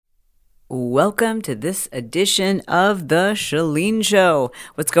Welcome to this edition of the Chalene Show.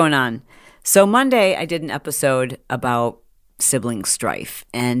 What's going on? So Monday, I did an episode about sibling strife,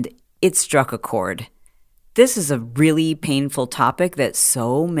 and it struck a chord. This is a really painful topic that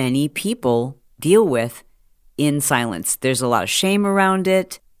so many people deal with in silence. There's a lot of shame around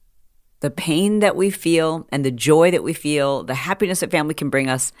it. The pain that we feel and the joy that we feel, the happiness that family can bring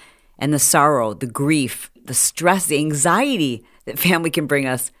us, and the sorrow, the grief, the stress, the anxiety that family can bring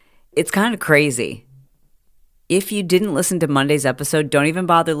us. It's kind of crazy. If you didn't listen to Monday's episode, don't even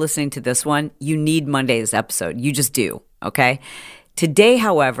bother listening to this one. You need Monday's episode. You just do, okay? Today,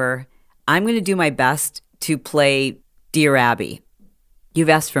 however, I'm going to do my best to play Dear Abby. You've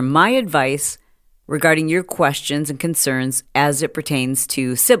asked for my advice regarding your questions and concerns as it pertains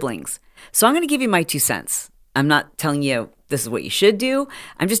to siblings. So I'm going to give you my 2 cents. I'm not telling you this is what you should do.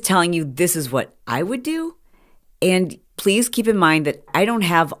 I'm just telling you this is what I would do. And please keep in mind that I don't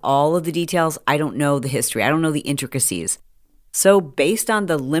have all of the details. I don't know the history. I don't know the intricacies. So based on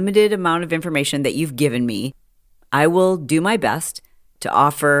the limited amount of information that you've given me, I will do my best to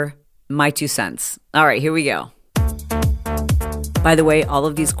offer my 2 cents. All right, here we go. By the way, all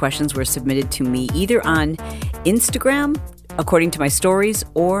of these questions were submitted to me either on Instagram, according to my stories,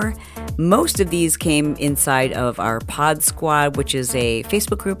 or most of these came inside of our Pod Squad, which is a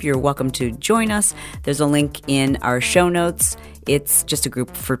Facebook group. You're welcome to join us. There's a link in our show notes. It's just a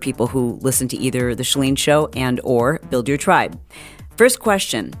group for people who listen to either The Chalene Show and or Build Your Tribe. First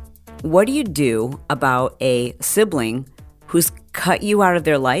question, what do you do about a sibling who's cut you out of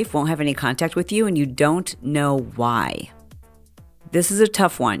their life, won't have any contact with you, and you don't know why? This is a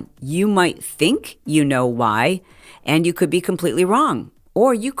tough one. You might think you know why, and you could be completely wrong.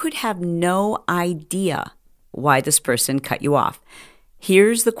 Or you could have no idea why this person cut you off.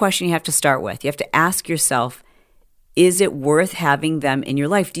 Here's the question you have to start with. You have to ask yourself, is it worth having them in your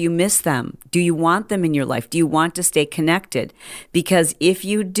life? Do you miss them? Do you want them in your life? Do you want to stay connected? Because if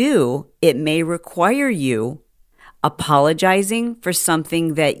you do, it may require you apologizing for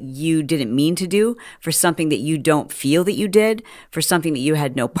something that you didn't mean to do, for something that you don't feel that you did, for something that you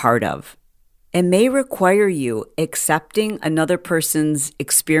had no part of. It may require you accepting another person's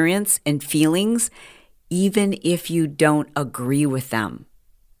experience and feelings, even if you don't agree with them.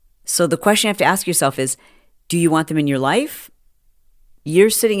 So the question you have to ask yourself is, do you want them in your life? You're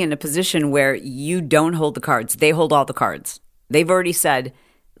sitting in a position where you don't hold the cards. They hold all the cards. They've already said,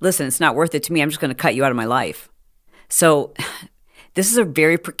 listen, it's not worth it to me. I'm just going to cut you out of my life. So this is a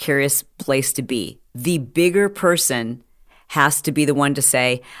very precarious place to be. The bigger person has to be the one to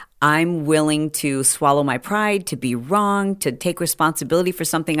say, I'm willing to swallow my pride, to be wrong, to take responsibility for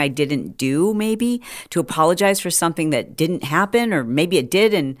something I didn't do, maybe, to apologize for something that didn't happen, or maybe it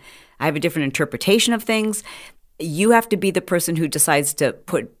did and I have a different interpretation of things. You have to be the person who decides to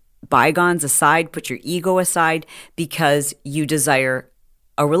put bygones aside, put your ego aside, because you desire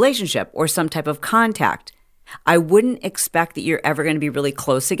a relationship or some type of contact. I wouldn't expect that you're ever going to be really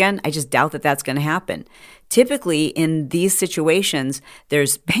close again. I just doubt that that's going to happen. Typically, in these situations,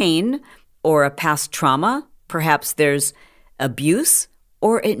 there's pain or a past trauma. Perhaps there's abuse,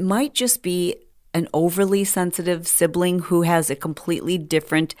 or it might just be an overly sensitive sibling who has a completely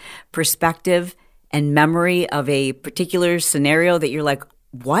different perspective and memory of a particular scenario that you're like,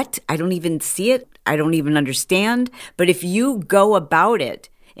 what? I don't even see it. I don't even understand. But if you go about it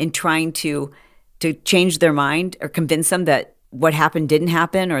in trying to change their mind or convince them that what happened didn't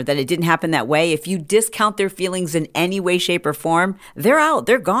happen or that it didn't happen that way, if you discount their feelings in any way, shape, or form, they're out.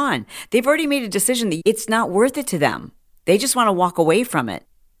 They're gone. They've already made a decision that it's not worth it to them. They just want to walk away from it.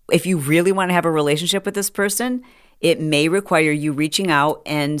 If you really want to have a relationship with this person, it may require you reaching out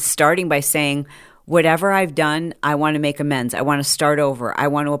and starting by saying, whatever I've done, I want to make amends. I want to start over. I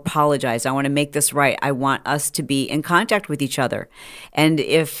want to apologize. I want to make this right. I want us to be in contact with each other. And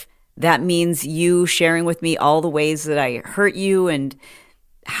if that means you sharing with me all the ways that I hurt you and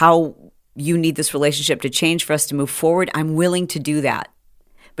how you need this relationship to change for us to move forward, I'm willing to do that.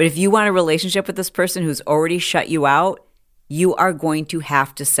 But if you want a relationship with this person who's already shut you out, you are going to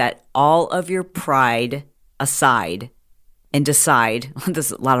have to set all of your pride aside and decide,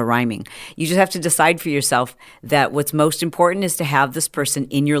 there's a lot of rhyming, you just have to decide for yourself that what's most important is to have this person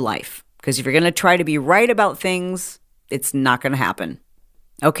in your life. Because if you're going to try to be right about things, it's not going to happen.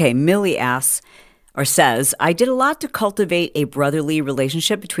 Okay, Millie asks or says, I did a lot to cultivate a brotherly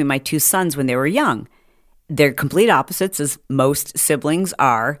relationship between my 2 sons when they were young. They're complete opposites, as most siblings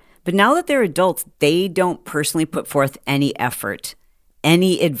are, but now that they're adults, they don't personally put forth any effort,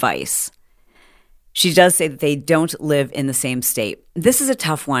 any advice. She does say that they don't live in the same state. This is a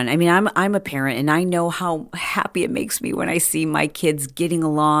tough one. I mean, I'm a parent, and I know how happy it makes me when I see my kids getting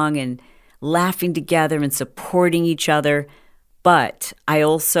along and laughing together and supporting each other. But I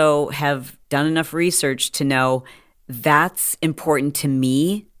also have done enough research to know that's important to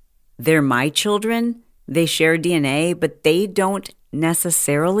me. They're my children. They share DNA, but they don't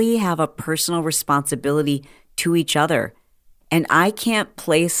necessarily have a personal responsibility to each other. And I can't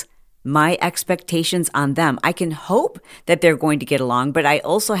place my expectations on them. I can hope that they're going to get along, but I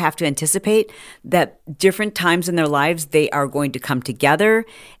also have to anticipate that different times in their lives, they are going to come together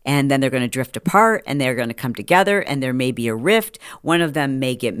and then they're going to drift apart and they're going to come together and there may be a rift. One of them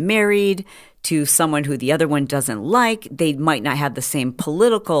may get married to someone who the other one doesn't like. They might not have the same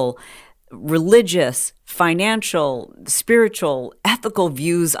political, religious, financial, spiritual, ethical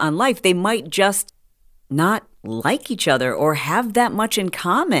views on life. They might just not like each other or have that much in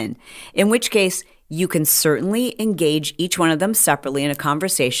common, in which case you can certainly engage each one of them separately in a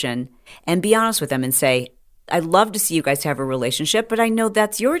conversation and be honest with them and say, I'd love to see you guys have a relationship, but I know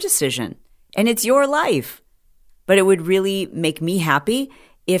that's your decision and it's your life. But it would really make me happy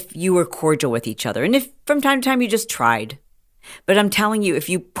if you were cordial with each other and if from time to time you just tried. But I'm telling you, if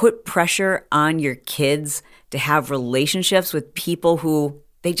you put pressure on your kids to have relationships with people who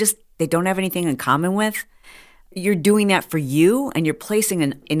they don't have anything in common with, you're doing that for you and you're placing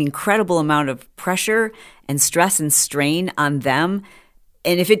an incredible amount of pressure and stress and strain on them.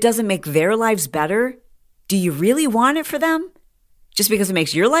 And if it doesn't make their lives better, do you really want it for them? Just because it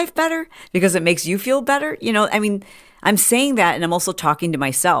makes your life better? Because it makes you feel better? I'm saying that and I'm also talking to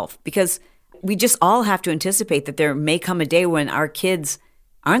myself because we just all have to anticipate that there may come a day when our kids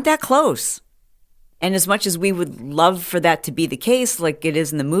aren't that close. And as much as we would love for that to be the case, like it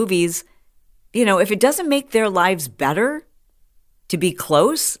is in the movies, if it doesn't make their lives better to be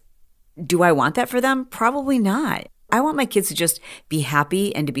close, do I want that for them? Probably not. I want my kids to just be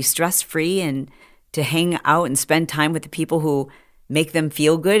happy and to be stress-free and to hang out and spend time with the people who make them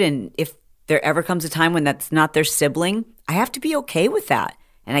feel good. And if there ever comes a time when that's not their sibling, I have to be okay with that.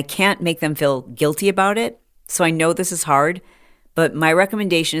 And I can't make them feel guilty about it. So I know this is hard, but my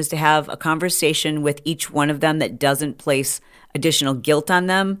recommendation is to have a conversation with each one of them that doesn't place additional guilt on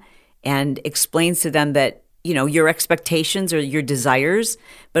them and explains to them that, your expectations or your desires,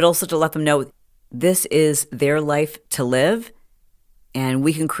 but also to let them know this is their life to live. And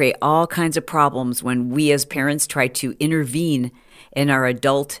we can create all kinds of problems when we as parents try to intervene in our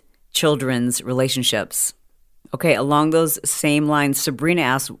adult children's relationships. Okay, along those same lines, Sabrina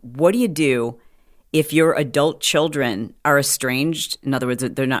asks, what do you do if your adult children are estranged? In other words,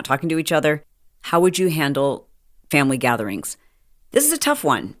 they're not talking to each other. How would you handle family gatherings? This is a tough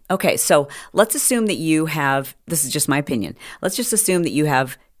one. Okay, so let's assume that you have, this is just my opinion, let's just assume that you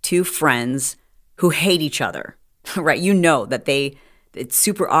have two friends who hate each other, right? You know that it's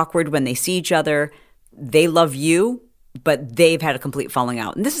super awkward when they see each other. They love you, but they've had a complete falling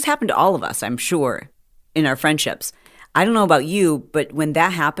out. And this has happened to all of us, I'm sure, in our friendships. I don't know about you, but when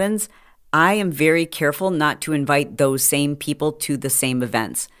that happens, I am very careful not to invite those same people to the same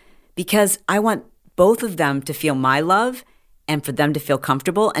events because I want both of them to feel my love and for them to feel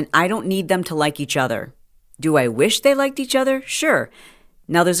comfortable, and I don't need them to like each other. Do I wish they liked each other? Sure.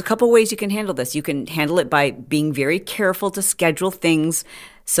 Now, there's a couple ways you can handle this. You can handle it by being very careful to schedule things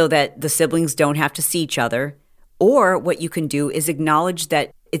so that the siblings don't have to see each other. Or what you can do is acknowledge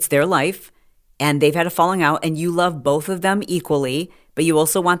that it's their life and they've had a falling out and you love both of them equally, but you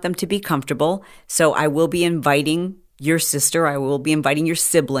also want them to be comfortable. So I will be inviting your sister, I will be inviting your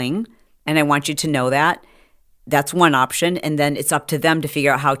sibling, and I want you to know that. That's one option, and then it's up to them to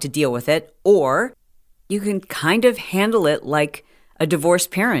figure out how to deal with it. Or you can kind of handle it like a divorced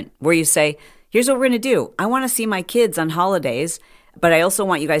parent, where you say, here's what we're going to do. I want to see my kids on holidays, but I also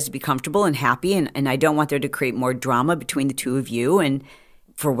want you guys to be comfortable and happy, and I don't want there to create more drama between the two of you. And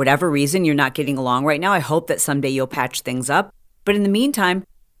for whatever reason, you're not getting along right now. I hope that someday you'll patch things up. But in the meantime,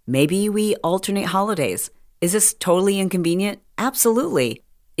 maybe we alternate holidays. Is this totally inconvenient? Absolutely.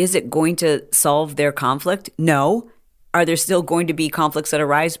 Is it going to solve their conflict? No. Are there still going to be conflicts that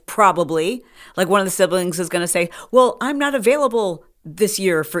arise? Probably. Like one of the siblings is going to say, well, I'm not available this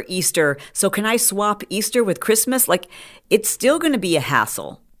year for Easter, so can I swap Easter with Christmas? Like, it's still going to be a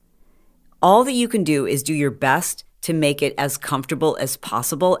hassle. All that you can do is do your best to make it as comfortable as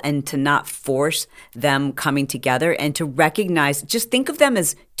possible and to not force them coming together and to recognize, just think of them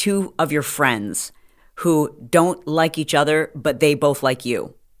as two of your friends who don't like each other, but they both like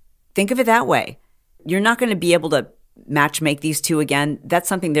you. Think of it that way. You're not going to be able to match make these two again. That's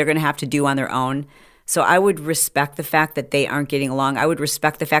something they're going to have to do on their own. So I would respect the fact that they aren't getting along. I would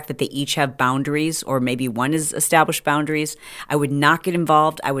respect the fact that they each have boundaries, or maybe one has established boundaries. I would not get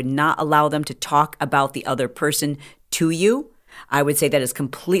involved. I would not allow them to talk about the other person to you. I would say that is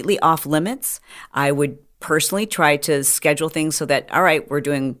completely off limits. I would personally try to schedule things so that, all right, we're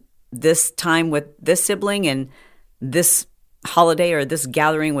doing this time with this sibling and this holiday or this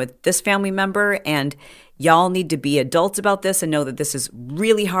gathering with this family member, and y'all need to be adults about this and know that this is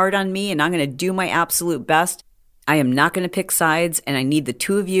really hard on me, and I'm going to do my absolute best. I am not going to pick sides, and I need the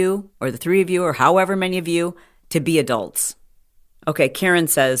two of you or the three of you or however many of you to be adults. Okay, Karen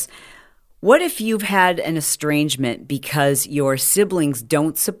says, what if you've had an estrangement because your siblings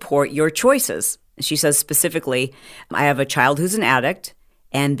don't support your choices? She says specifically, I have a child who's an addict,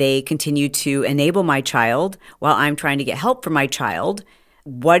 and they continue to enable my child while I'm trying to get help for my child.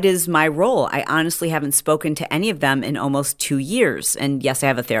 What is my role? I honestly haven't spoken to any of them in almost 2 years. And yes, I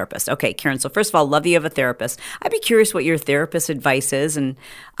have a therapist. Okay, Karen, so first of all, love that you have a therapist. I'd be curious what your therapist's advice is, and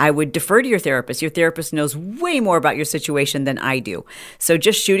I would defer to your therapist. Your therapist knows way more about your situation than I do. So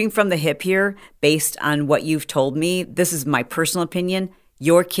just shooting from the hip here, based on what you've told me, this is my personal opinion.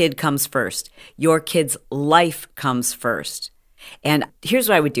 Your kid comes first. Your kid's life comes first. And here's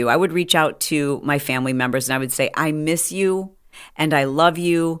what I would do. I would reach out to my family members and I would say, I miss you and I love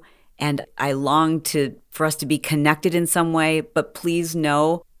you and I long for us to be connected in some way, but please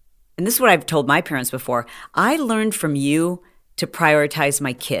know, and this is what I've told my parents before, I learned from you to prioritize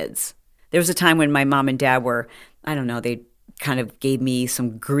my kids. There was a time when my mom and dad were, I don't know, they kind of gave me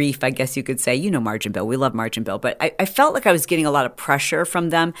some grief, I guess you could say. You know Margin Bill. We love Margin Bill. But I felt like I was getting a lot of pressure from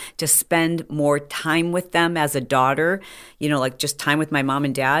them to spend more time with them as a daughter, like just time with my mom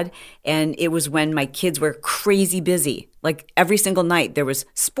and dad. And it was when my kids were crazy busy. Like every single night there was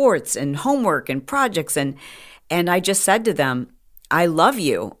sports and homework and projects. And I just said to them, I love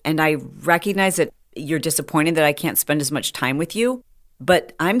you. And I recognize that you're disappointed that I can't spend as much time with you.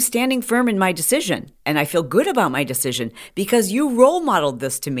 But I'm standing firm in my decision, and I feel good about my decision because you role modeled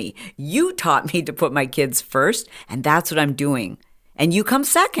this to me. You taught me to put my kids first, and that's what I'm doing. And you come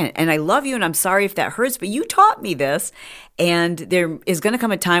second, and I love you, and I'm sorry if that hurts, but you taught me this. And there is going to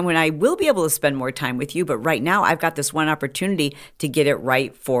come a time when I will be able to spend more time with you, but right now I've got this one opportunity to get it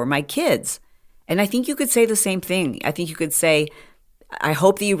right for my kids. And I think you could say the same thing. I think you could say, I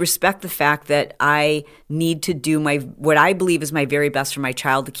hope that you respect the fact that I need to do what I believe is my very best for my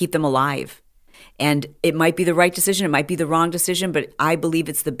child to keep them alive. And it might be the right decision, it might be the wrong decision, but I believe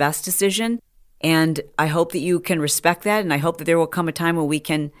it's the best decision. And I hope that you can respect that. And I hope that there will come a time when we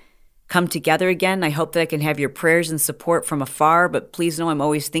can come together again. I hope that I can have your prayers and support from afar, but please know I'm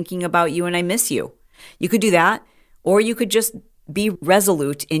always thinking about you and I miss you. You could do that, or you could just be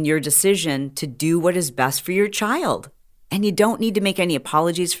resolute in your decision to do what is best for your child. And you don't need to make any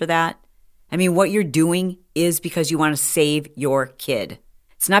apologies for that. I mean, what you're doing is because you want to save your kid.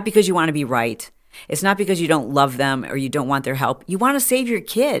 It's not because you want to be right. It's not because you don't love them or you don't want their help. You want to save your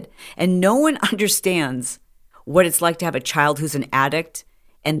kid. And no one understands what it's like to have a child who's an addict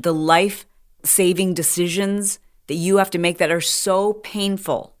and the life-saving decisions that you have to make that are so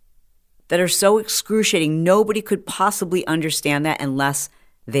painful, that are so excruciating. Nobody could possibly understand that unless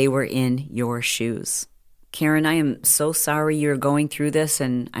they were in your shoes. Karen, I am so sorry you're going through this,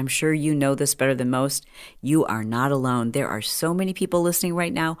 and I'm sure you know this better than most. You are not alone. There are so many people listening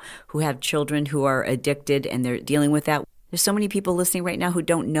right now who have children who are addicted, and they're dealing with that. There's so many people listening right now who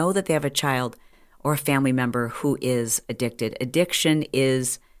don't know that they have a child or a family member who is addicted. Addiction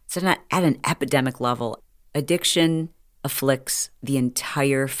is at an epidemic level. Addiction afflicts the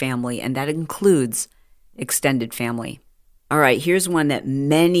entire family, and that includes extended family. All right, here's one that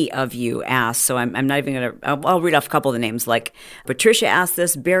many of you asked, so I'm not even going to, I'll read off a couple of the names. Like Patricia asked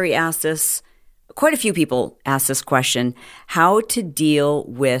this, Barry asked this, quite a few people asked this question, how to deal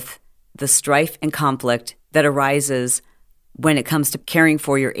with the strife and conflict that arises when it comes to caring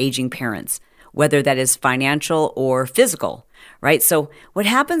for your aging parents, whether that is financial or physical, right? So what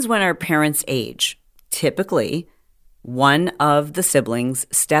happens when our parents age? Typically, one of the siblings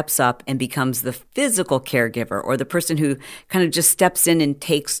steps up and becomes the physical caregiver or the person who kind of just steps in and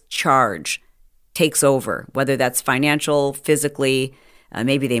takes charge, takes over, whether that's financial, physically,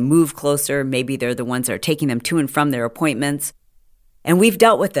 maybe they move closer, maybe they're the ones that are taking them to and from their appointments. And we've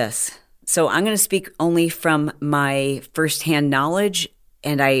dealt with this. So I'm going to speak only from my firsthand knowledge,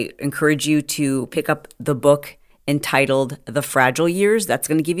 and I encourage you to pick up the book entitled The Fragile Years. That's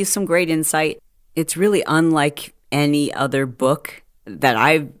going to give you some great insight. It's really unlike any other book that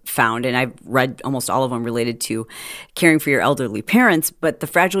I've found, and I've read almost all of them related to caring for your elderly parents, but The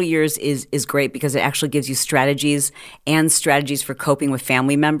Fragile Years is great because it actually gives you strategies for coping with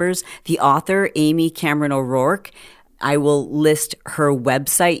family members. The author, Amy Cameron O'Rourke, I will list her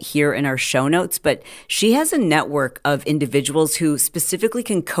website here in our show notes, but she has a network of individuals who specifically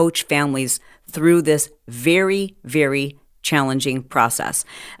can coach families through this very, very challenging process.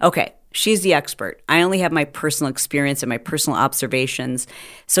 Okay, she's the expert. I only have my personal experience and my personal observations.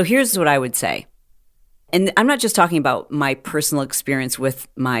 So here's what I would say. And I'm not just talking about my personal experience with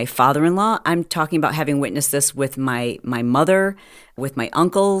my father-in-law. I'm talking about having witnessed this with my mother, with my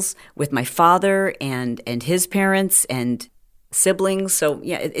uncles, with my father and his parents and siblings. So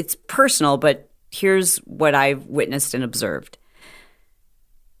yeah, it's personal, but here's what I've witnessed and observed.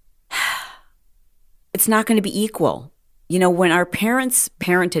 It's not going to be equal. You know, when our parents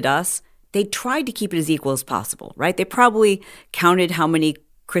parented us, they tried to keep it as equal as possible, right? They probably counted how many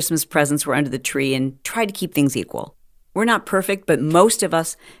Christmas presents were under the tree and tried to keep things equal. We're not perfect, but most of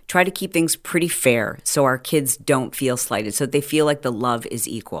us try to keep things pretty fair so our kids don't feel slighted, so they feel like the love is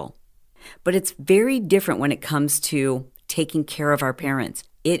equal. But it's very different when it comes to taking care of our parents.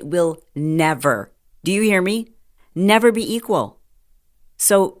 It will never, do you hear me? Never be equal.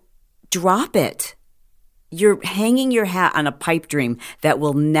 So drop it. You're hanging your hat on a pipe dream that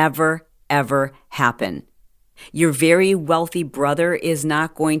will never, ever happen. Your very wealthy brother is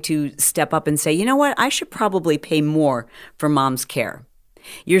not going to step up and say, you know what, I should probably pay more for mom's care.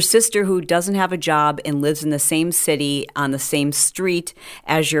 Your sister who doesn't have a job and lives in the same city on the same street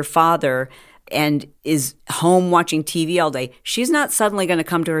as your father and is home watching TV all day, she's not suddenly going to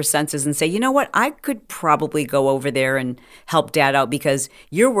come to her senses and say, you know what, I could probably go over there and help dad out because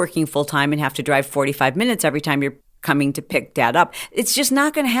you're working full time and have to drive 45 minutes every time you're coming to pick dad up. It's just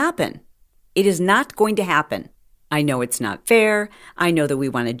not going to happen. It is not going to happen. I know it's not fair. I know that we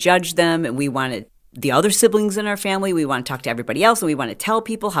want to judge them and we want the other siblings in our family. We want to talk to everybody else and we want to tell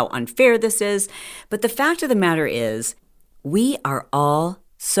people how unfair this is. But the fact of the matter is, we are all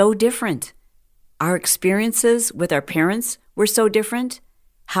so different. Our experiences with our parents were so different.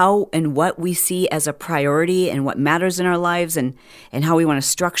 How and what we see as a priority and what matters in our lives and how we want to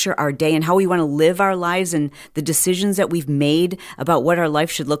structure our day and how we want to live our lives and the decisions that we've made about what our life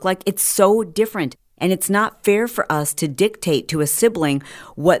should look like. It's so different. And it's not fair for us to dictate to a sibling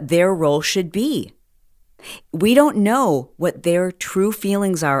what their role should be. We don't know what their true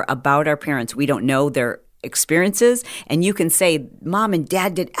feelings are about our parents. We don't know their experiences. And you can say, Mom and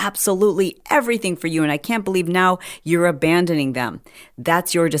Dad did absolutely everything for you, and I can't believe now you're abandoning them.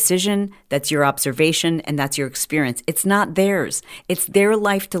 That's your decision, that's your observation, and that's your experience. It's not theirs. It's their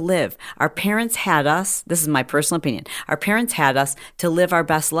life to live. Our parents had us, this is my personal opinion, our parents had us to live our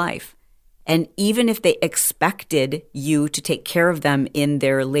best life. And even if they expected you to take care of them in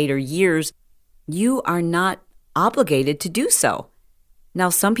their later years, you are not obligated to do so. Now,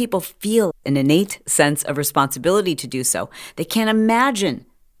 some people feel an innate sense of responsibility to do so. They can't imagine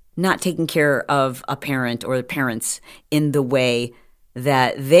not taking care of a parent or the parents in the way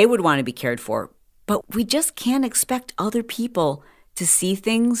that they would want to be cared for. But we just can't expect other people to see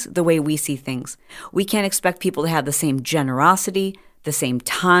things the way we see things. We can't expect people to have the same generosity, the same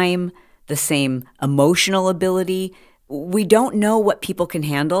time, the same emotional ability. We don't know what people can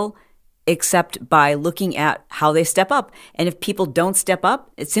handle except by looking at how they step up. And if people don't step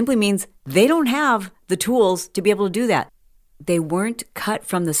up, it simply means they don't have the tools to be able to do that. They weren't cut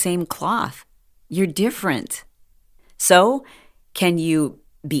from the same cloth. You're different. So, can you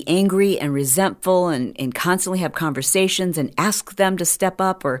be angry and resentful and constantly have conversations and ask them to step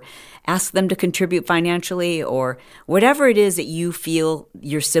up or ask them to contribute financially or whatever it is that you feel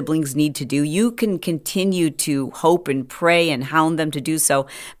your siblings need to do? You can continue to hope and pray and hound them to do so,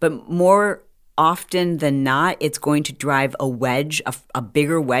 but more often than not, it's going to drive a wedge, a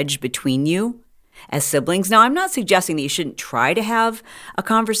bigger wedge between you as siblings. Now, I'm not suggesting that you shouldn't try to have a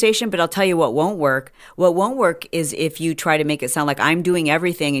conversation, but I'll tell you what won't work. What won't work is if you try to make it sound like I'm doing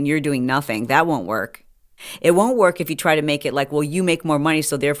everything and you're doing nothing. That won't work. It won't work if you try to make it like, well, you make more money,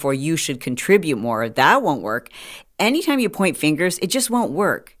 so therefore you should contribute more. That won't work. Anytime you point fingers, it just won't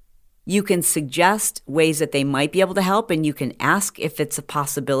work. You can suggest ways that they might be able to help, and you can ask if it's a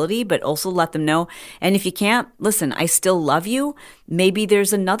possibility, but also let them know. And if you can't, listen, I still love you. Maybe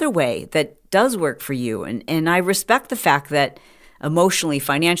there's another way that does work for you. And I respect the fact that emotionally,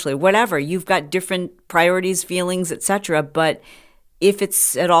 financially, whatever, you've got different priorities, feelings, etc. But if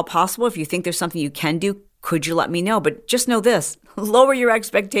it's at all possible, if you think there's something you can do, could you let me know? But just know this, lower your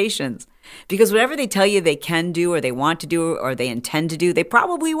expectations. Because whatever they tell you they can do or they want to do or they intend to do, they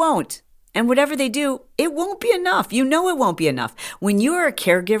probably won't. And whatever they do, it won't be enough. You know it won't be enough. When you are a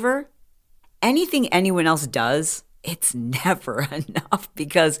caregiver, anything anyone else does, it's never enough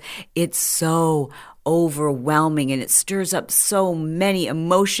because it's so overwhelming and it stirs up so many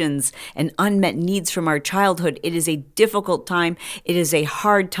emotions and unmet needs from our childhood. It is a difficult time. It is a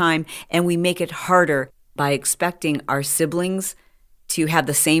hard time, and we make it harder by expecting our siblings to have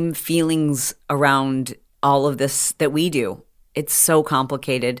the same feelings around all of this that we do. It's so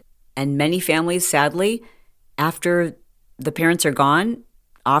complicated. And many families, sadly, after the parents are gone,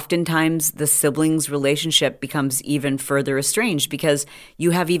 oftentimes the siblings' relationship becomes even further estranged because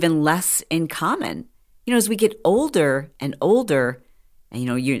you have even less in common. As we get older and older, and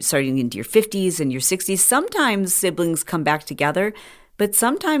you're starting into your 50s and your 60s, sometimes siblings come back together, but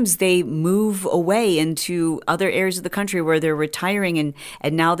sometimes they move away into other areas of the country where they're retiring,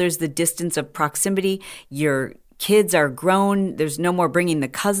 and now there's the distance of proximity. Your kids are grown. There's no more bringing the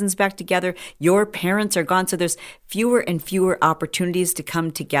cousins back together. Your parents are gone. So there's fewer and fewer opportunities to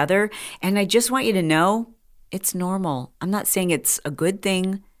come together. And I just want you to know it's normal. I'm not saying it's a good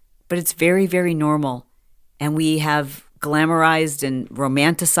thing, but it's very, very normal. And we have glamorized and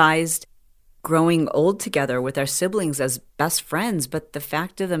romanticized growing old together with our siblings as best friends. But the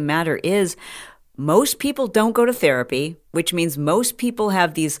fact of the matter is, most people don't go to therapy, which means most people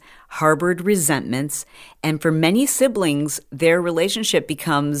have these harbored resentments. And for many siblings, their relationship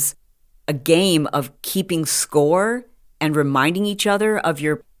becomes a game of keeping score and reminding each other of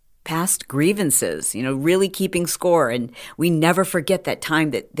your past grievances, really keeping score. And we never forget that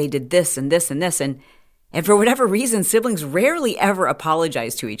time that they did this and this and this. And for whatever reason, siblings rarely ever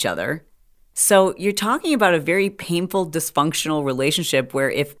apologize to each other. So you're talking about a very painful, dysfunctional relationship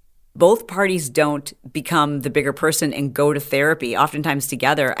where if both parties don't become the bigger person and go to therapy, oftentimes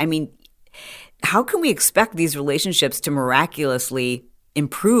together, how can we expect these relationships to miraculously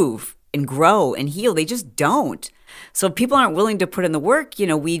improve and grow and heal? They just don't. So if people aren't willing to put in the work,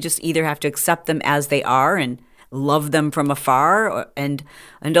 we just either have to accept them as they are and love them from afar, and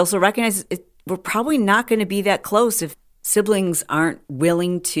also recognize we're probably not going to be that close if siblings aren't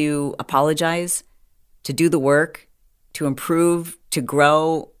willing to apologize, to do the work, to improve, to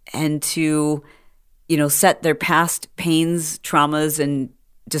grow, and to, set their past pains, traumas, and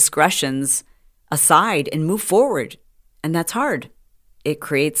discretions aside and move forward. And that's hard. It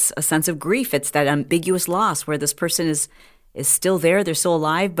creates a sense of grief. It's that ambiguous loss where this person is still there, they're still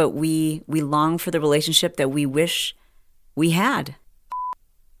alive, but we long for the relationship that we wish we had.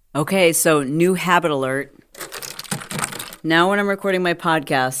 Okay, so new habit alert. Now when I'm recording my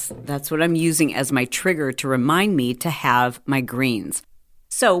podcast, that's what I'm using as my trigger to remind me to have my greens.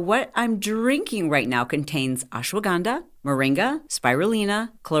 So what I'm drinking right now contains ashwagandha, moringa, spirulina,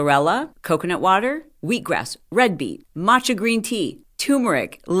 chlorella, coconut water, wheatgrass, red beet, matcha green tea,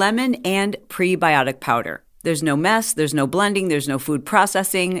 turmeric, lemon, and prebiotic powder. There's no mess, there's no blending, there's no food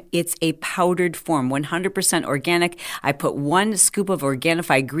processing. It's a powdered form, 100% organic. I put 1 scoop of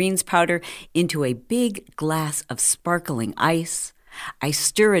Organifi greens powder into a big glass of sparkling ice. I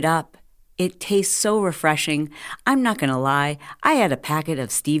stir it up. It tastes so refreshing. I'm not going to lie, I had a packet of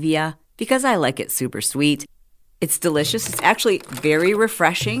stevia because I like it super sweet. It's delicious. It's actually very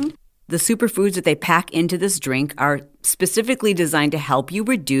refreshing. The superfoods that they pack into this drink are specifically designed to help you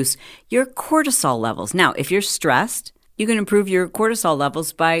reduce your cortisol levels. Now, if you're stressed, you can improve your cortisol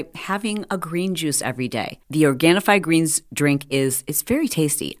levels by having a green juice every day. The Organifi Greens drink it's very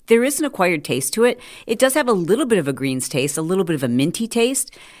tasty. There is an acquired taste to it. It does have a little bit of a greens taste, a little bit of a minty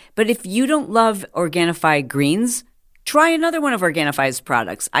taste. But if you don't love Organifi Greens, try another one of Organifi's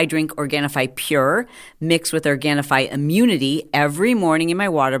products. I drink Organifi Pure mixed with Organifi Immunity every morning in my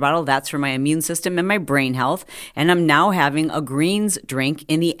water bottle. That's for my immune system and my brain health. And I'm now having a greens drink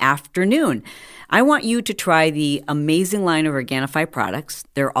in the afternoon. I want you to try the amazing line of Organifi products.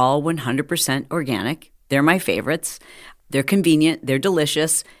 They're all 100% organic. They're my favorites. They're convenient. They're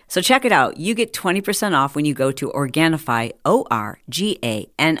delicious. So check it out. You get 20% off when you go to Organifi,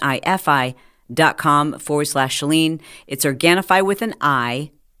 Organifi.com/Chalene. It's Organifi with an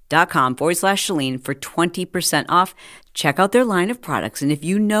I.com/Chalene for 20% off. Check out their line of products. And if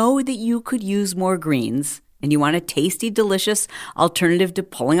you know that you could use more greens and you want a tasty, delicious alternative to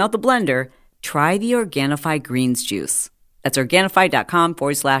pulling out the blender, try the Organifi Greens Juice. That's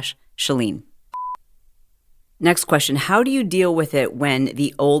Organifi.com/Chalene. Next question, how do you deal with it when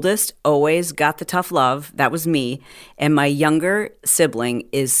the oldest always got the tough love, that was me, and my younger sibling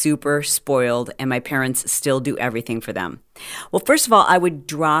is super spoiled and my parents still do everything for them? Well, first of all, I would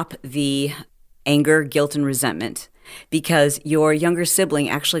drop the anger, guilt, and resentment because your younger sibling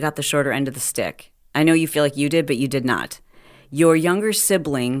actually got the shorter end of the stick. I know you feel like you did, but you did not. Your younger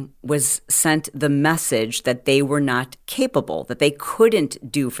sibling was sent the message that they were not capable, that they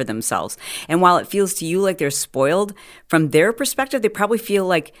couldn't do for themselves. And while it feels to you like they're spoiled, from their perspective, they probably feel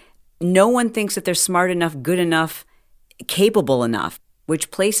like no one thinks that they're smart enough, good enough, capable enough,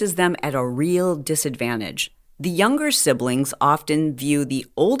 which places them at a real disadvantage. The younger siblings often view the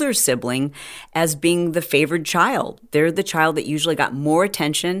older sibling as being the favored child. They're the child that usually got more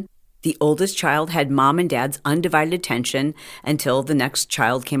attention, The oldest child had mom and dad's undivided attention until the next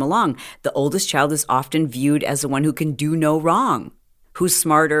child came along. The oldest child is often viewed as the one who can do no wrong, who's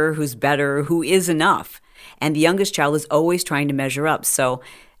smarter, who's better, who is enough. And the youngest child is always trying to measure up. So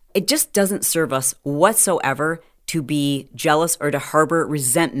it just doesn't serve us whatsoever to be jealous or to harbor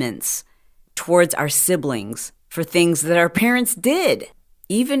resentments towards our siblings for things that our parents did.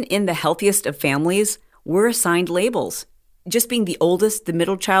 Even in the healthiest of families, we're assigned labels. Just being the oldest, the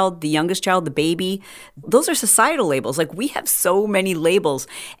middle child, the youngest child, the baby, those are societal labels. Like, we have so many labels,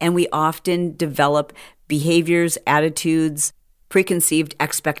 and we often develop behaviors, attitudes, preconceived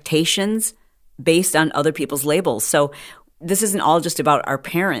expectations based on other people's labels. So this isn't all just about our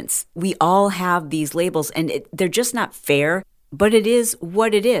parents. We all have these labels, and they're just not fair, but it is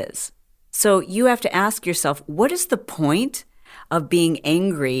what it is. So you have to ask yourself, what is the point of being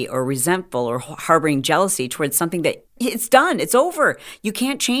angry or resentful or harboring jealousy towards something that it's done, it's over. You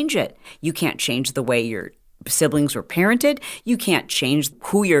can't change it. You can't change the way your siblings were parented. You can't change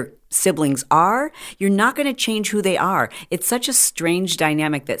who your siblings are. You're not going to change who they are. It's such a strange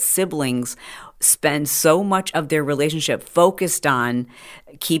dynamic that siblings spend so much of their relationship focused on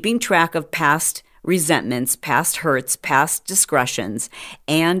keeping track of past resentments, past hurts, past discretions,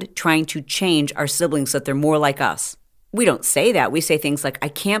 and trying to change our siblings so that they're more like us. We don't say that. We say things like, I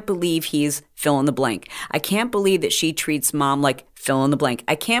can't believe he's fill in the blank. I can't believe that she treats mom like fill in the blank.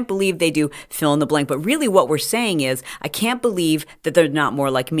 I can't believe they do fill in the blank. But really what we're saying is, I can't believe that they're not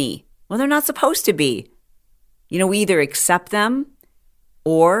more like me. Well, they're not supposed to be. We either accept them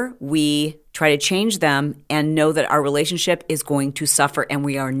or we try to change them and know that our relationship is going to suffer, and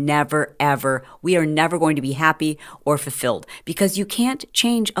we are never going to be happy or fulfilled, because you can't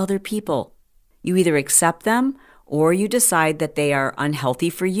change other people. You either accept them or you decide that they are unhealthy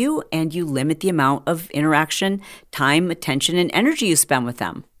for you and you limit the amount of interaction, time, attention, and energy you spend with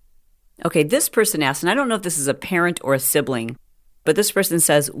them. Okay, this person asked, and I don't know if this is a parent or a sibling, but this person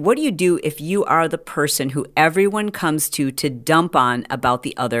says, what do you do if you are the person who everyone comes to dump on about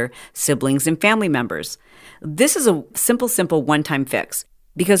the other siblings and family members? This is a simple one-time fix.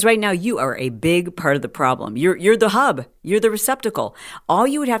 Because right now you are a big part of the problem. You're the hub. You're the receptacle. All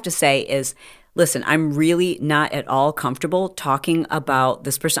you would have to say is, listen, I'm really not at all comfortable talking about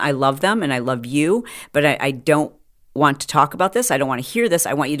this person. I love them and I love you, but I don't want to talk about this. I don't want to hear this.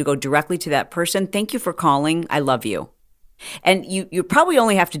 I want you to go directly to that person. Thank you for calling. I love you. And you probably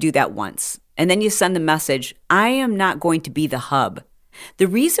only have to do that once. And then you send the message, I am not going to be the hub. The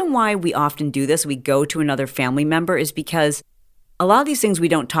reason why we often do this, we go to another family member, is because a lot of these things we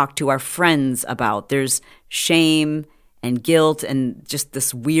don't talk to our friends about. There's shame and guilt and just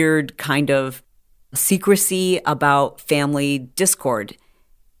this weird kind of secrecy about family discord.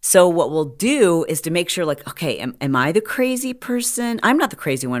 So what we'll do is to make sure, like, okay, am I the crazy person? I'm not the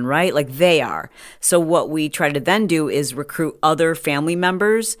crazy one, right? Like, they are. So what we try to then do is recruit other family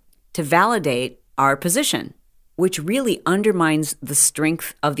members to validate our position, which really undermines the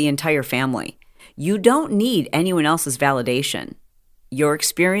strength of the entire family. You don't need anyone else's validation. Your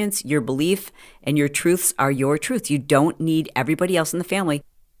experience, your belief, and your truths are your truths. You don't need everybody else in the family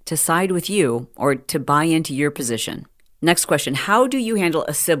to side with you or to buy into your position. Next question, how do you handle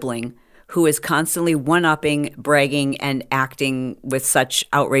a sibling who is constantly one-upping, bragging, and acting with such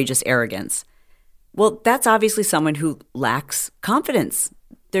outrageous arrogance? Well, that's obviously someone who lacks confidence.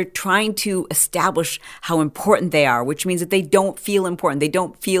 They're trying to establish how important they are, which means that they don't feel important. They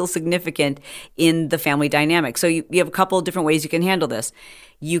don't feel significant in the family dynamic. So you have a couple of different ways you can handle this.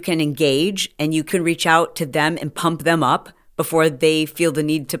 You can engage and you can reach out to them and pump them up before they feel the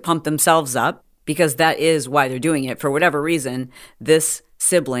need to pump themselves up, because that is why they're doing it. For whatever reason, this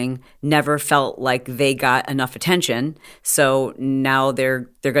sibling never felt like they got enough attention. So now they're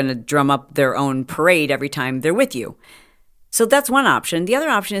going to drum up their own parade every time they're with you. So that's one option. The other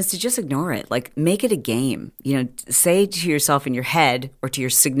option is to just ignore it. Like, make it a game. Say to yourself in your head or to your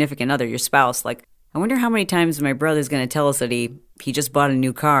significant other, your spouse, like, I wonder how many times my brother's going to tell us that he just bought a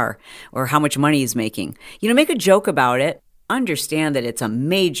new car, or how much money he's making. Make a joke about it. Understand that it's a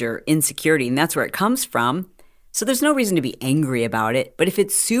major insecurity and that's where it comes from. So there's no reason to be angry about it. But if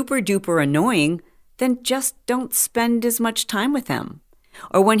it's super duper annoying, then just don't spend as much time with him.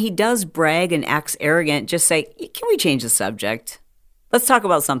 Or when he does brag and acts arrogant, just say, can we change the subject? Let's talk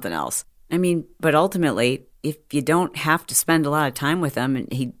about something else. But ultimately, if you don't have to spend a lot of time with him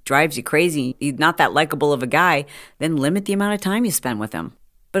and he drives you crazy, he's not that likable of a guy, then limit the amount of time you spend with him.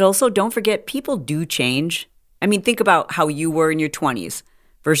 But also don't forget, people do change. Think about how you were in your 20s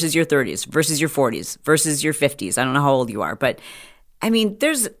versus your 30s versus your 40s versus your 50s. I don't know how old you are, but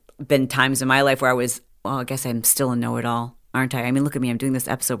there's been times in my life where I guess I'm still a know-it-all. aren't I? I mean, look at me. I'm doing this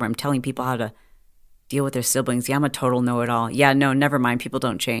episode where I'm telling people how to deal with their siblings. Yeah, I'm a total know-it-all. Yeah, no, never mind. People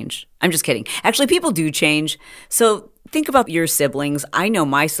don't change. I'm just kidding. Actually, people do change. So think about your siblings. I know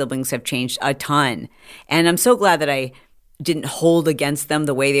my siblings have changed a ton. And I'm so glad that I didn't hold against them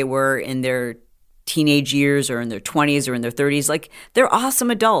the way they were in their teenage years or in their 20s or in their 30s. Like, they're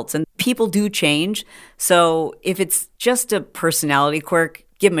awesome adults and people do change. So if it's just a personality quirk,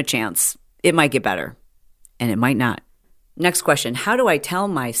 give them a chance. It might get better and it might not. Next question. How do I tell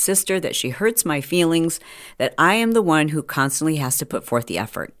my sister that she hurts my feelings, that I am the one who constantly has to put forth the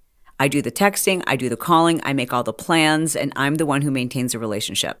effort? I do the texting, I do the calling, I make all the plans, and I'm the one who maintains the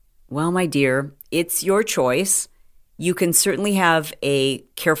relationship. Well, my dear, it's your choice. You can certainly have a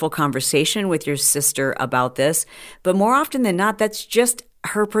careful conversation with your sister about this, but more often than not, that's just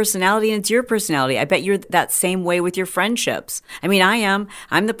her personality and it's your personality. I bet you're that same way with your friendships. I mean, I am.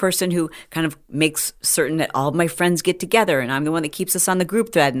 I'm the person who kind of makes certain that all of my friends get together, and I'm the one that keeps us on the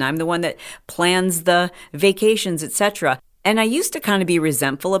group thread, and I'm the one that plans the vacations, etc. And I used to kind of be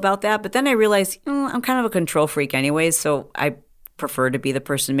resentful about that, but then I realized I'm kind of a control freak anyways, so I prefer to be the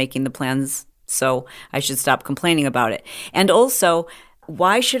person making the plans, so I should stop complaining about it. And also,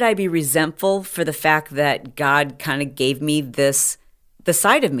 why should I be resentful for the fact that God kind of gave me the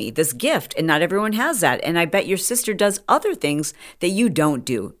side of me, this gift, and not everyone has that. And I bet your sister does other things that you don't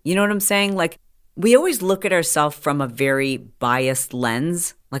do. You know what I'm saying? Like, we always look at ourselves from a very biased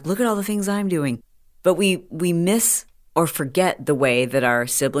lens. Like, look at all the things I'm doing. But we miss or forget the way that our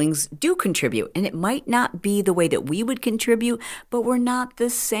siblings do contribute. And it might not be the way that we would contribute, but we're not the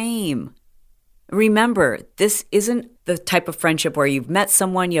same. Remember, this isn't the type of friendship where you've met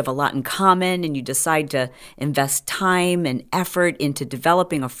someone, you have a lot in common, and you decide to invest time and effort into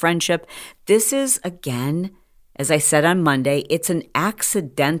developing a friendship. This is, again, as I said on Monday, it's an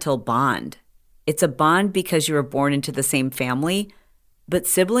accidental bond. It's a bond because you were born into the same family, but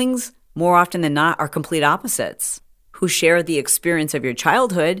siblings, more often than not, are complete opposites, who share the experience of your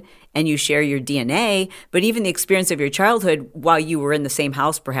childhood and you share your DNA, but even the experience of your childhood while you were in the same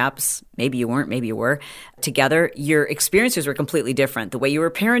house, perhaps, maybe you weren't, maybe you were, together, your experiences were completely different. The way you were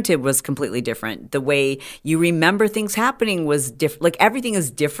parented was completely different. The way you remember things happening was different. Like, everything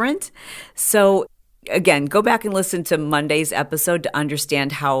is different. So again, go back and listen to Monday's episode to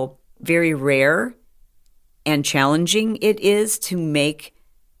understand how very rare and challenging it is to make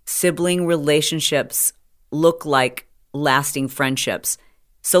sibling relationships look like lasting friendships.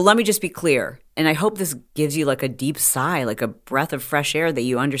 So let me just be clear, and I hope this gives you like a deep sigh, like a breath of fresh air, that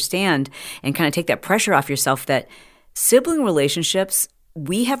you understand and kind of take that pressure off yourself, that sibling relationships,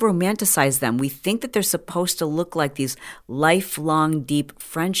 we have romanticized them. We think that they're supposed to look like these lifelong, deep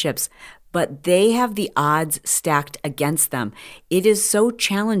friendships, but they have the odds stacked against them. It is so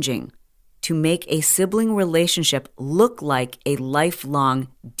challenging to make a sibling relationship look like a lifelong,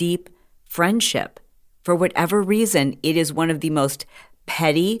 deep friendship. For whatever reason, it is one of the most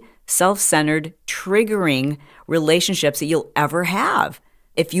petty, self-centered, triggering relationships that you'll ever have.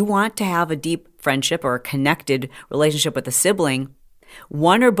 If you want to have a deep friendship or a connected relationship with a sibling,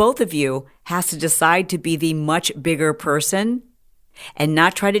 one or both of you has to decide to be the much bigger person and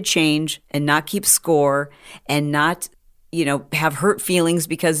not try to change and not keep score and not, have hurt feelings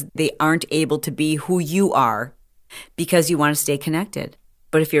because they aren't able to be who you are because you want to stay connected.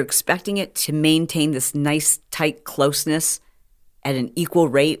 But if you're expecting it to maintain this nice, tight closeness at an equal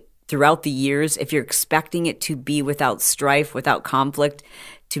rate throughout the years, if you're expecting it to be without strife, without conflict,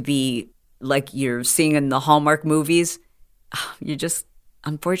 to be like you're seeing in the Hallmark movies,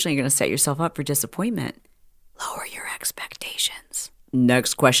 unfortunately, you're going to set yourself up for disappointment. Lower your expectations.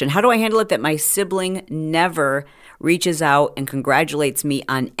 Next question. How do I handle it that my sibling never reaches out and congratulates me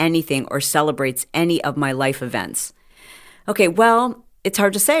on anything or celebrates any of my life events? Okay, well, it's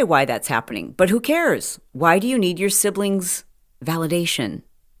hard to say why that's happening, but who cares? Why do you need your siblings' validation?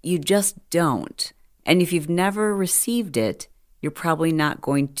 You just don't. And if you've never received it, you're probably not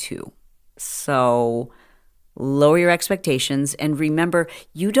going to. So lower your expectations and remember,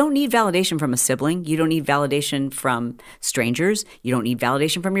 you don't need validation from a sibling. You don't need validation from strangers. You don't need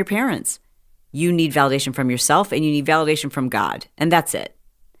validation from your parents. You need validation from yourself and you need validation from God. And that's it.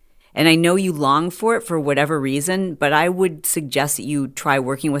 And I know you long for it for whatever reason, but I would suggest that you try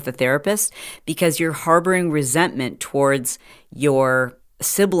working with a therapist because you're harboring resentment towards your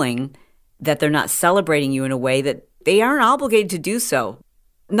sibling that they're not celebrating you in a way that they aren't obligated to do so.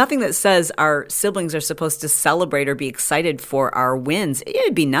 Nothing that says our siblings are supposed to celebrate or be excited for our wins.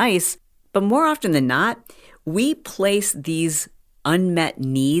 It'd be nice, but more often than not, we place these unmet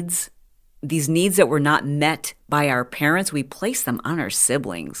needs, these needs that were not met by our parents, we place them on our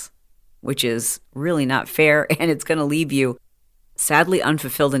siblings. which is really not fair, and it's going to leave you sadly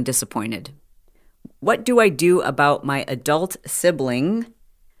unfulfilled and disappointed. What do I do about my adult sibling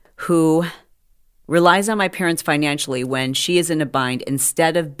who relies on my parents financially when she is in a bind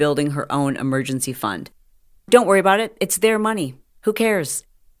instead of building her own emergency fund? Don't worry about it. It's their money. Who cares?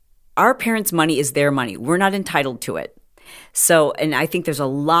 Our parents' money is their money. We're not entitled to it. So, and I think there's a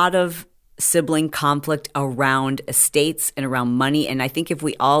lot of sibling conflict around estates and around money. And I think if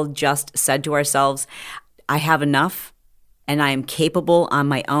we all just said to ourselves, I have enough and I am capable on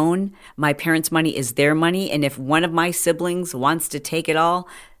my own, my parents' money is their money. And if one of my siblings wants to take it all,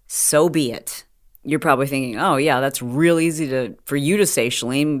 so be it. You're probably thinking, oh yeah, that's real easy for you to say,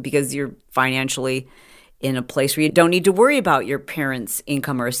 Chalene, because you're financially in a place where you don't need to worry about your parents'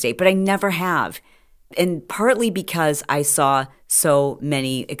 income or estate. But I never have. And partly because I saw so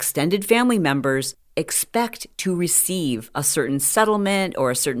many extended family members expect to receive a certain settlement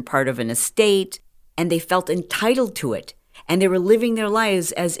or a certain part of an estate, and they felt entitled to it. And they were living their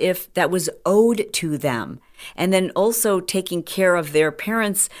lives as if that was owed to them. And then also taking care of their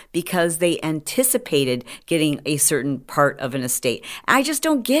parents because they anticipated getting a certain part of an estate. I just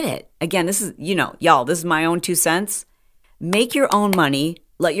don't get it. Again, this is, y'all, this is my own 2 cents. Make your own money.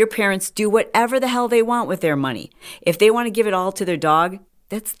 Let your parents do whatever the hell they want with their money. If they want to give it all to their dog,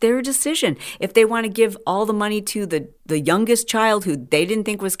 that's their decision. If they want to give all the money to the youngest child who they didn't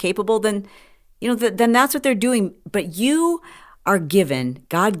think was capable, then then that's what they're doing. But you are given,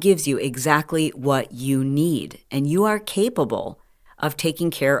 God gives you exactly what you need, and you are capable of taking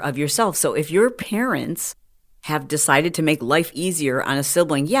care of yourself. So if your parents have decided to make life easier on a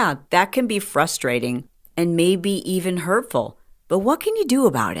sibling, yeah, that can be frustrating and maybe even hurtful. But what can you do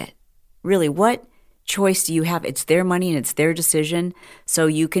about it? Really, what choice do you have? It's their money and it's their decision. So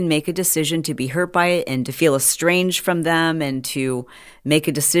you can make a decision to be hurt by it and to feel estranged from them and to make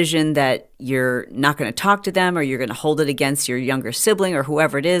a decision that you're not going to talk to them or you're going to hold it against your younger sibling or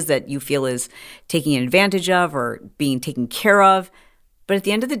whoever it is that you feel is taking advantage of or being taken care of. But at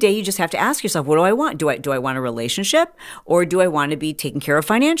the end of the day, you just have to ask yourself, what do I want? Do I want a relationship or do I want to be taken care of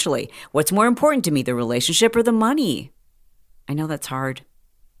financially? What's more important to me, the relationship or the money? I know that's hard,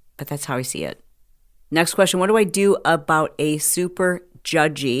 but that's how I see it. Next question, what do I do about a super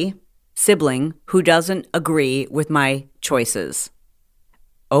judgy sibling who doesn't agree with my choices?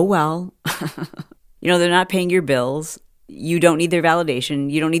 Oh, well, they're not paying your bills. You don't need their validation.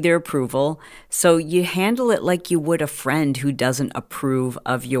 You don't need their approval. So you handle it like you would a friend who doesn't approve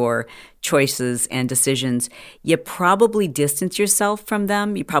of your choices and decisions. You probably distance yourself from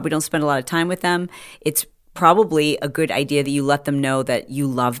them. You probably don't spend a lot of time with them. It's probably a good idea that you let them know that you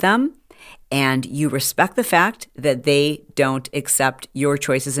love them and you respect the fact that they don't accept your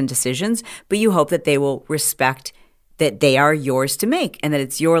choices and decisions, but you hope that they will respect that they are yours to make and that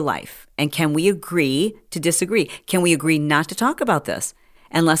it's your life. And can we agree to disagree? Can we agree not to talk about this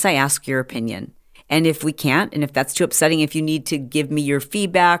unless I ask your opinion? And if we can't, and if that's too upsetting, if you need to give me your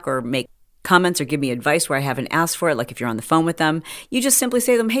feedback or make comments or give me advice where I haven't asked for it, like if you're on the phone with them, you just simply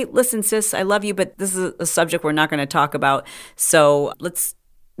say to them, hey, listen, sis, I love you, but this is a subject we're not going to talk about. So let's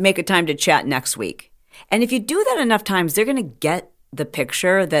make a time to chat next week. And if you do that enough times, they're going to get the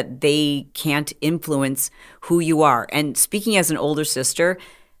picture that they can't influence who you are. And speaking as an older sister,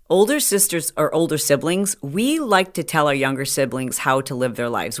 older sisters or older siblings, we like to tell our younger siblings how to live their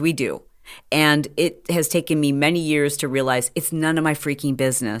lives. We do. And it has taken me many years to realize it's none of my freaking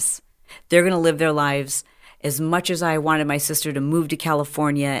business. They're going to live their lives. As much as I wanted my sister to move to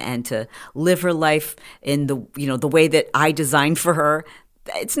California and to live her life in the way that I designed for her,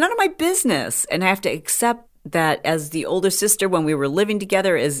 it's none of my business. And I have to accept that as the older sister, when we were living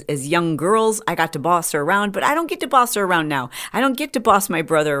together as young girls, I got to boss her around, but I don't get to boss her around now. I don't get to boss my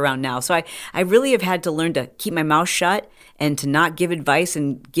brother around now. So I really have had to learn to keep my mouth shut and to not give advice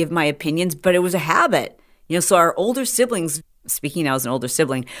and give my opinions, but it was a habit. So our older siblings, speaking now as an older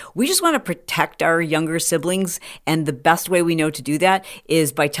sibling, we just want to protect our younger siblings. And the best way we know to do that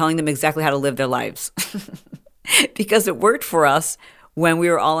is by telling them exactly how to live their lives. Because it worked for us when we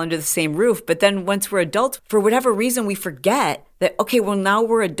were all under the same roof. But then once we're adults, for whatever reason, we forget that, okay, well, now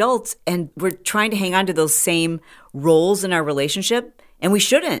we're adults and we're trying to hang on to those same roles in our relationship, and we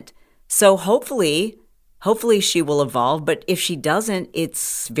shouldn't. So hopefully she will evolve. But if she doesn't,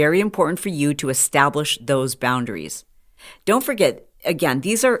 it's very important for you to establish those boundaries. Don't forget, again,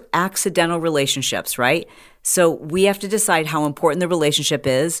 these are accidental relationships, right? So we have to decide how important the relationship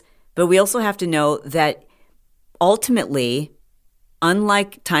is, but we also have to know that ultimately,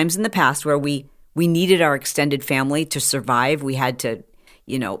 unlike times in the past where we needed our extended family to survive, we had to,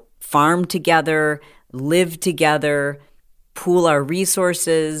 farm together, live together, pool our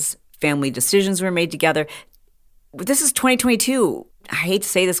resources, family decisions were made together. This is 2022. I hate to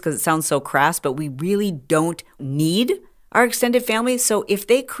say this because it sounds so crass, but we really don't need our extended family. So if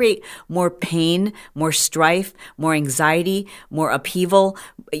they create more pain, more strife, more anxiety, more upheaval,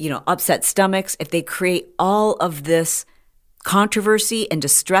 upset stomachs, if they create all of this controversy and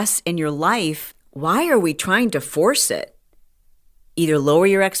distress in your life, why are we trying to force it? Either lower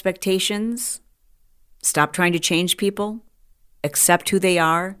your expectations, stop trying to change people, accept who they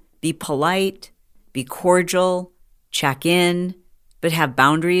are, be polite, be cordial, check in, but have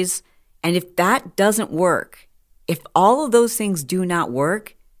boundaries. And if that doesn't work, if all of those things do not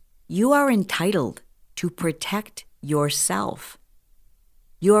work, you are entitled to protect yourself.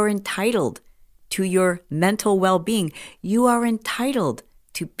 You are entitled to your mental well-being. You are entitled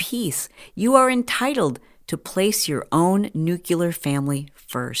to peace. You are entitled to place your own nuclear family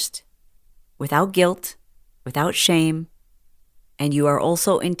first, without guilt, without shame, and you are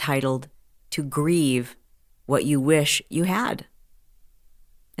also entitled to grieve what you wish you had.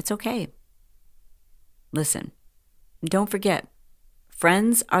 It's okay. Listen, don't forget,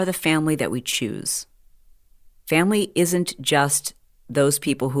 friends are the family that we choose. Family isn't just those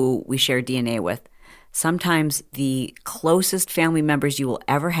people who we share DNA with. Sometimes the closest family members you will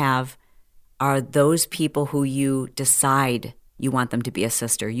ever have are those people who you decide you want them to be a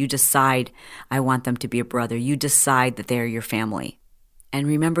sister. You decide, I want them to be a brother. You decide that they're your family. And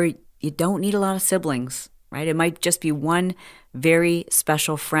remember, you don't need a lot of siblings, right? It might just be one very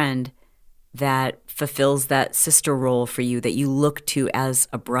special friend that fulfills that sister role for you that you look to as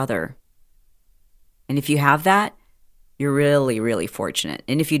a brother. And if you have that, you're really, really fortunate.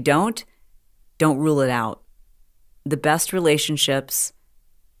 And if you don't rule it out. The best relationships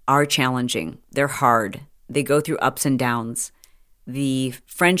are challenging. They're hard. They go through ups and downs. The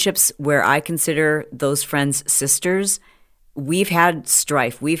friendships where I consider those friends sisters, we've had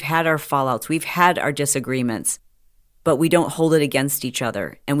strife. We've had our fallouts. We've had our disagreements. But we don't hold it against each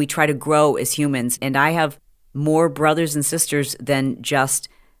other. And we try to grow as humans. And I have more brothers and sisters than just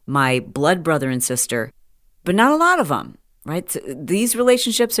my blood brother and sister, but not a lot of them, right? So these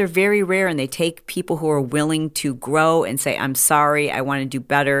relationships are very rare, and they take people who are willing to grow and say, I'm sorry, I want to do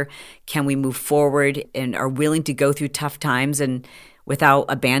better. Can we move forward? And are willing to go through tough times and without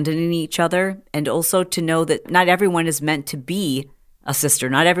abandoning each other. And also to know that not everyone is meant to be a sister.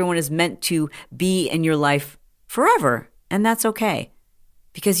 Not everyone is meant to be in your life forever. And that's okay,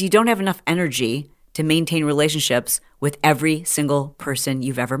 because you don't have enough energy to maintain relationships with every single person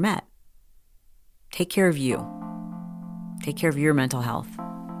you've ever met. Take care of you. Take care of your mental health.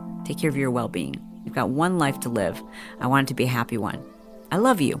 Take care of your well-being. You've got one life to live. I want it to be a happy one. I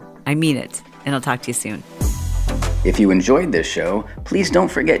love you. I mean it. And I'll talk to you soon. If you enjoyed this show, please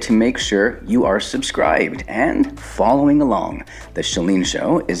don't forget to make sure you are subscribed and following along. The Chalene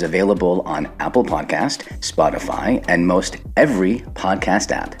Show is available on Apple Podcast, Spotify, and most every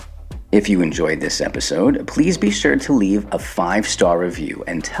podcast app. If you enjoyed this episode, please be sure to leave a 5-star review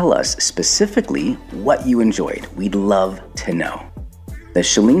and tell us specifically what you enjoyed. We'd love to know. The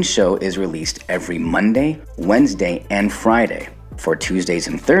Chalene Show is released every Monday, Wednesday, and Friday. For Tuesdays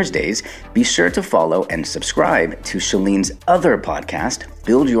and Thursdays, be sure to follow and subscribe to Chalene's other podcast,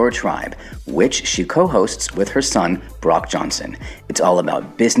 Build Your Tribe, which she co-hosts with her son, Brock Johnson. It's all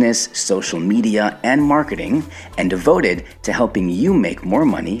about business, social media, and marketing, and devoted to helping you make more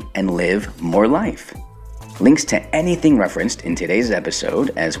money and live more life. Links to anything referenced in today's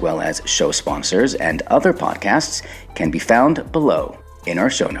episode, as well as show sponsors and other podcasts, can be found below in our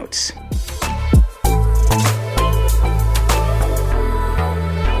show notes.